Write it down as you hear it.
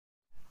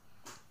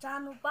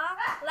Jangan lupa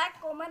like,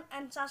 comment,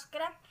 and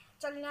subscribe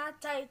channelnya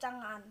Cai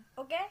Cangan.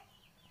 Oke?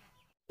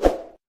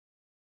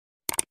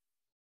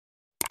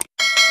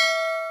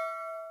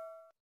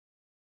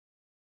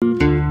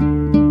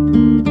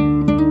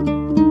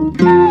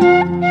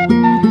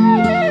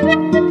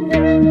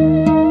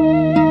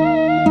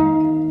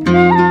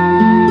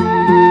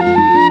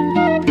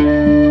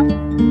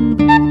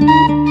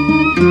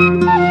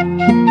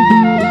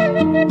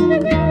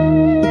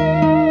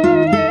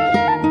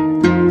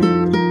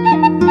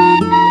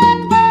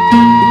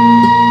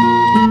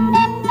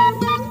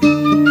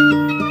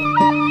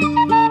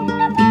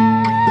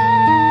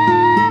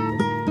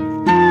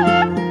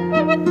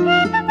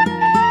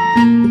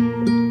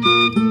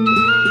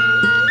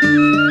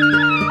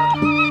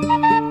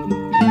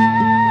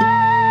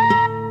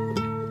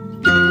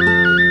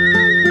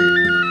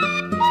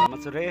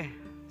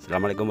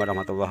 Assalamualaikum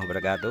warahmatullahi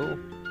wabarakatuh.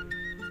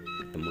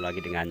 Ketemu lagi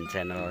dengan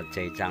channel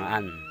Cai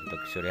Cangan.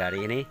 Untuk sore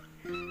hari ini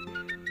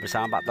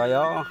bersama Pak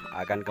Toyo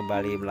akan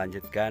kembali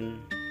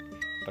melanjutkan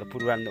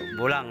perburuan untuk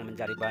mbolang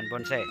mencari bahan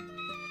bonsai.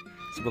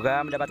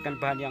 Semoga mendapatkan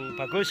bahan yang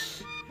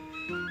bagus.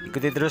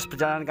 Ikuti terus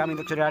perjalanan kami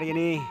untuk sore hari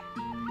ini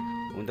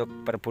untuk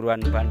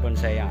perburuan bahan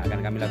bonsai yang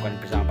akan kami lakukan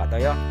bersama Pak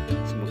Toyo.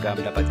 Semoga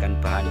mendapatkan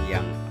bahan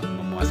yang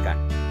memuaskan.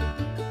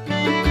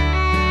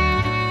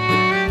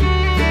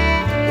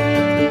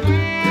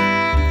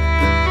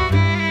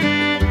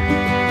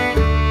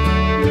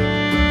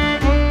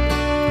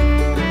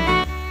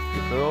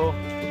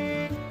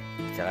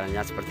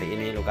 Seperti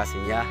ini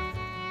lokasinya.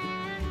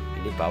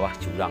 Ini bawah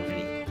jurang,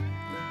 ini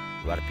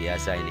luar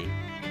biasa. Ini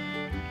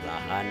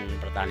lahan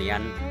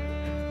pertanian,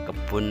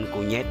 kebun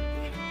kunyit,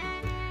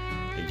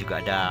 dan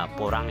juga ada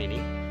porang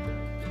ini.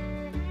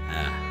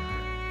 Nah,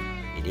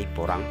 ini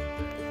porang,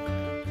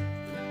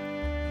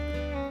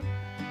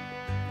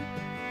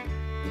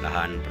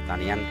 lahan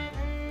pertanian,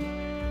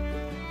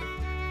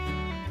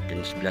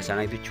 dan sebelah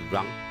sana itu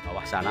jurang.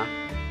 Bawah sana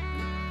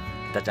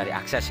kita cari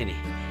akses, ini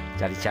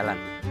cari jalan.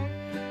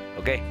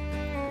 Oke,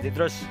 jadi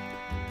terus.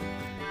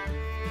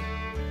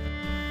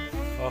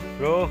 Oh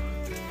bro,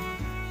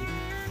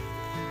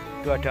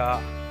 itu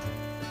ada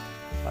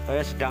Pak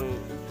Toyo sedang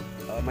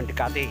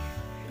mendekati.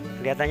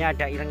 Kelihatannya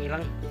ada ilang-ilang,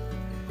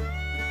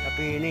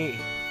 tapi ini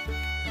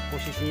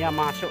posisinya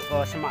masuk ke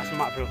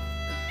semak-semak bro,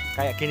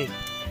 kayak gini.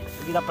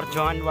 Kita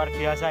perjuangan luar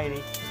biasa ini.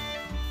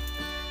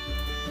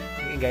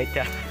 Ini enggak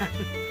ada.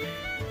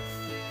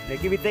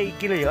 Lagi kita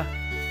iki loh ya,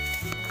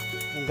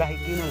 enggak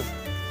iki loh.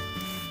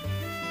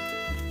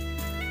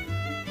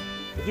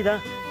 Kita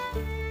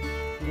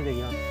ini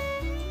ya,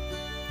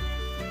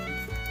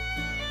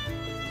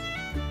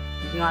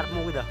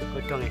 ngarepmu kita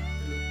godhonge.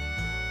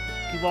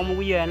 Ki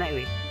wongmu kuwi enak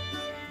kuwi.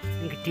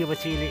 Sing gedhe apa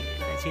cilik?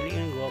 Cilik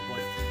ini nggo apa?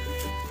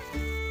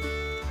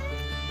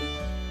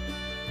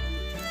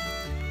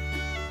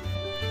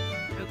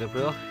 Oke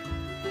bro,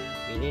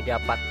 ini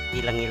dapat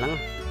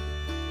ileng-ileng.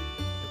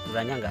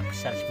 Ukurannya nggak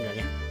besar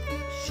sebenarnya.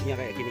 Isinya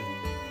kayak gini.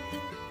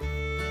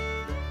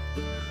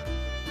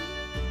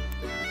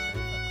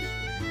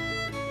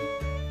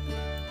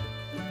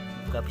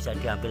 Gak bisa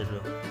diambil bro.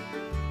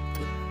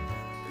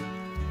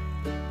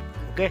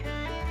 Oke,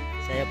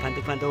 saya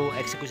bantu-bantu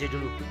eksekusi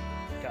dulu.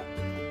 Gak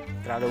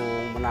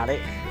terlalu menarik,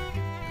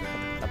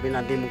 tapi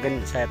nanti mungkin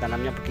saya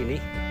tanamnya begini.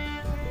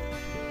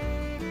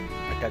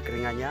 Ada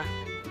keringannya.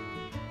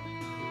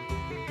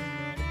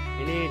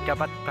 Ini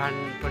dapat bahan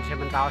bonsai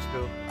mentaos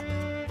bro.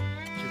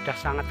 Sudah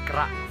sangat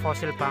kerak,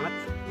 fosil banget.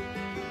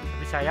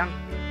 Tapi sayang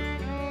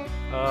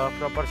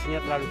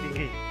proporsinya terlalu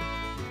tinggi.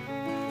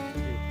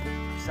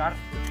 Besar.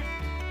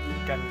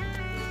 Dan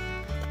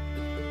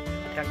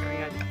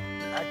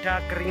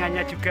ada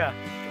keringannya juga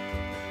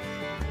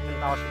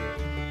mentaos bro.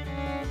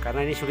 Karena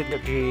ini sulit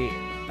untuk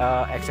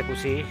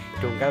dieksekusi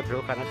dongkel bro,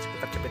 karena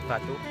terjepit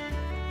batu.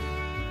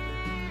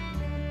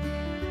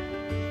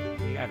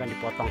 Ini akan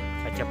dipotong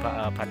saja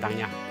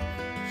batangnya,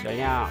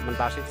 soalnya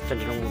mentaos itu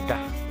cenderung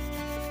mudah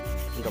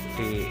untuk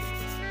di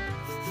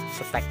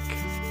setek.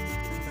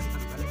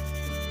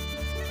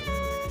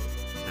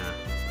 Nah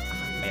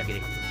kayak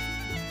gini.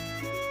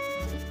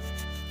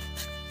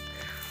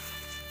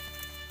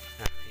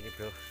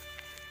 Bro,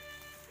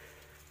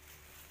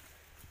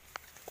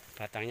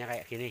 batangnya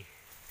kayak gini,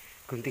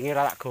 guntingnya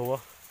rada gawa.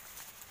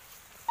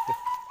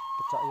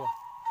 Pecok ya.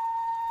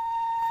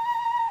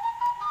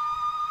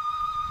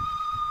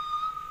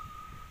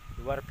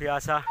 Luar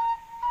biasa,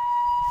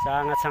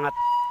 sangat-sangat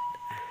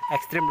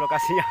ekstrim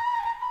lokasinya.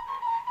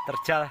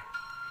 Terjal.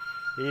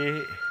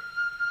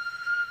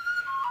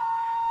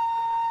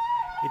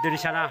 Itu di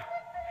sana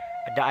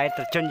ada air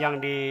terjun yang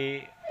di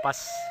pas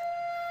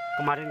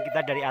kemarin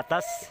kita dari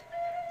atas.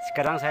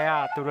 Sekarang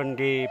saya turun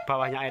di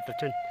bawahnya air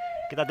terjun.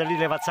 Kita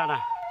tadi lewat sana.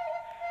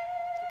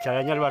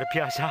 Jalannya luar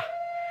biasa.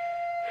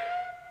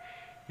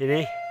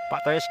 Ini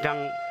Pak Toyo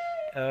sedang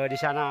di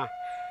sana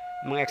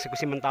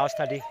mengeksekusi mentaos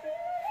tadi.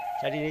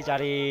 Jadi ini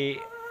cari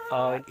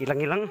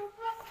ilang-ilang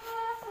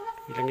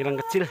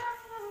kecil.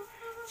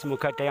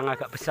 Semoga ada yang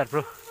agak besar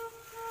bro.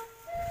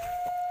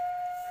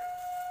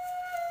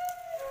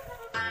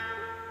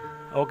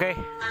 Oke,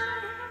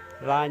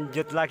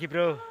 Lanjut lagi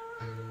bro.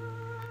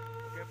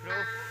 Oke bro.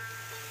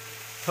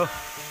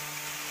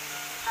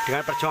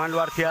 Dengan perjuangan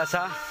luar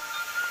biasa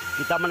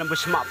kita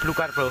menembus semak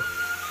belukar bro.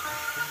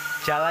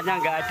 Jalannya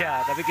nggak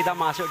ada, tapi kita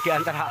masuk di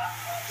antara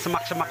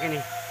semak-semak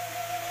ini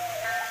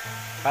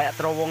kayak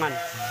terowongan.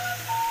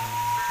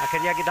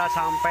 Akhirnya kita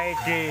sampai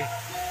di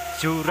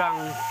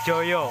Jurang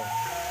Joyo.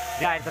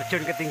 Ini air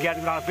terjun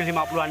ketinggian kurang lebih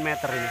 50-an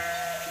meter ini.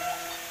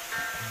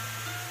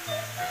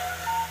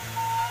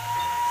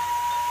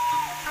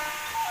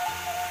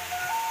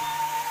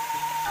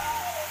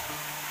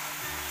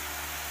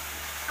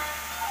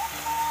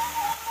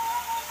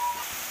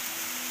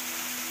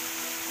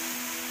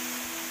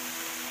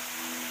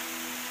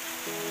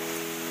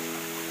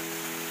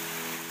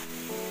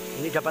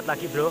 Ini dapat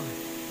lagi bro,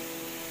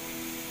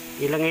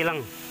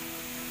 ileng-ileng,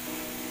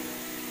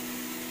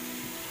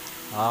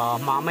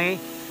 mame,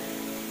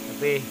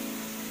 tapi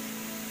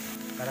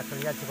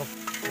karakternya cukup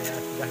ya,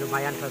 sudah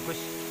lumayan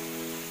bagus,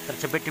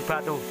 terjepit di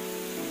batu.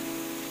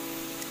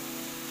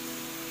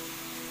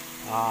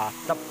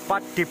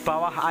 Tepat di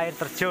bawah air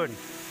terjun.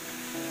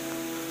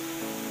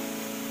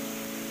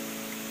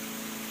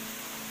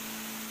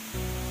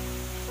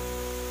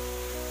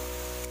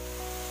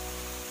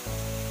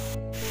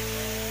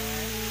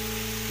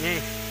 Nih,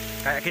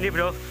 kayak gini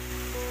bro.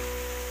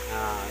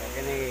 Nah, kayak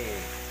gini.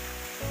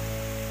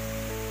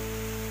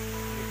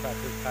 Ini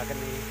bagus banget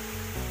nih.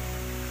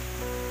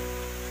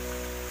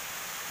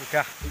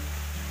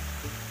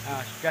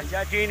 Sudah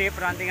jadi ini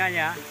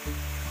perantingannya.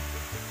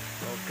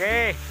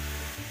 Oke,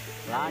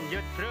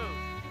 lanjut bro.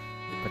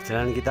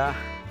 Perjalanan kita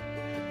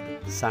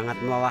sangat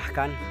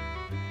melelahkan.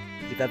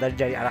 Kita tadi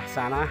dari arah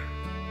sana,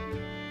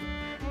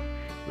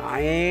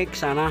 naik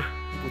sana,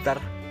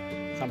 putar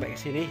sampai ke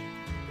sini.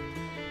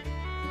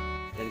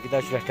 Dan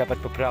kita sudah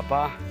dapat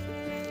beberapa.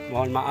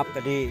 Mohon maaf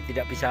tadi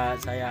tidak bisa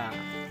saya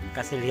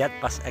kasih lihat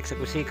pas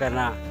eksekusi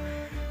karena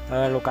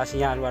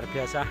lokasinya luar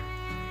biasa.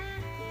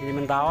 Ini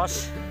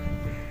mentaos.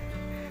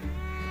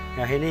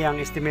 Nah ini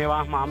yang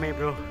istimewa mame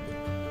bro.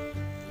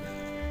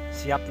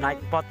 Siap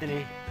naik pot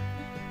ini.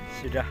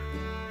 Sudah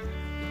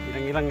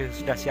hilang-hilang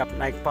sudah siap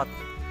naik pot.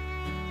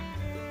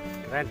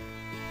 Keren.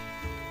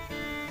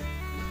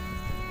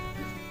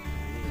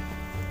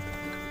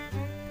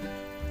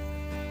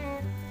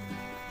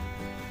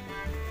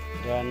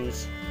 Dan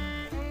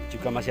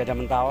juga masih ada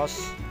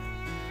mentaos.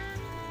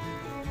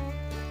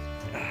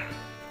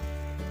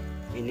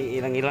 Ini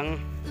ileng-ileng,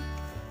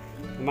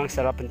 memang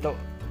secara bentuk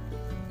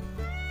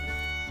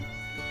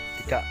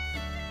tidak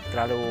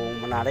terlalu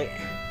menarik,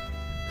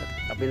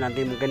 tapi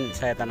nanti mungkin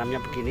saya tanamnya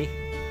begini,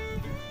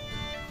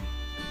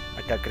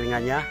 ada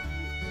keringannya.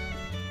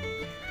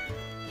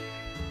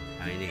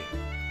 Nah ini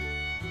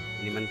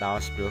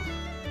mentaos bro.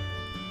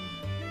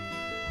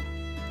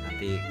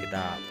 Nanti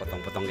kita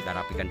potong-potong, kita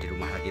rapikan di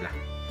rumah lagi lah.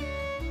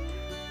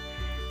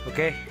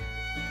 Oke,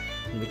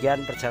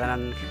 demikian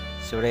perjalanan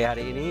sore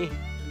hari ini.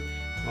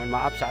 Mohon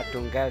maaf saat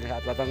dongkel, saat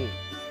potong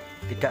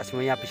tidak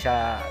semuanya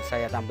bisa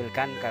saya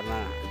tampilkan karena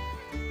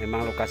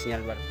memang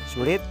lokasinya luar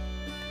sulit.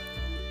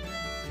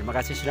 Terima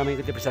kasih sudah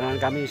mengikuti perjalanan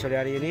kami sore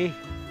hari ini.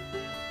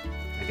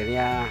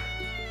 Akhirnya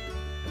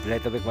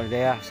wabillahi taufiq wal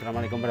hidayah.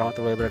 Assalamualaikum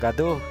warahmatullahi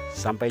wabarakatuh.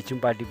 Sampai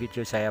jumpa di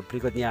video saya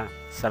berikutnya.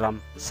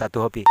 Salam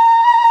satu hobi.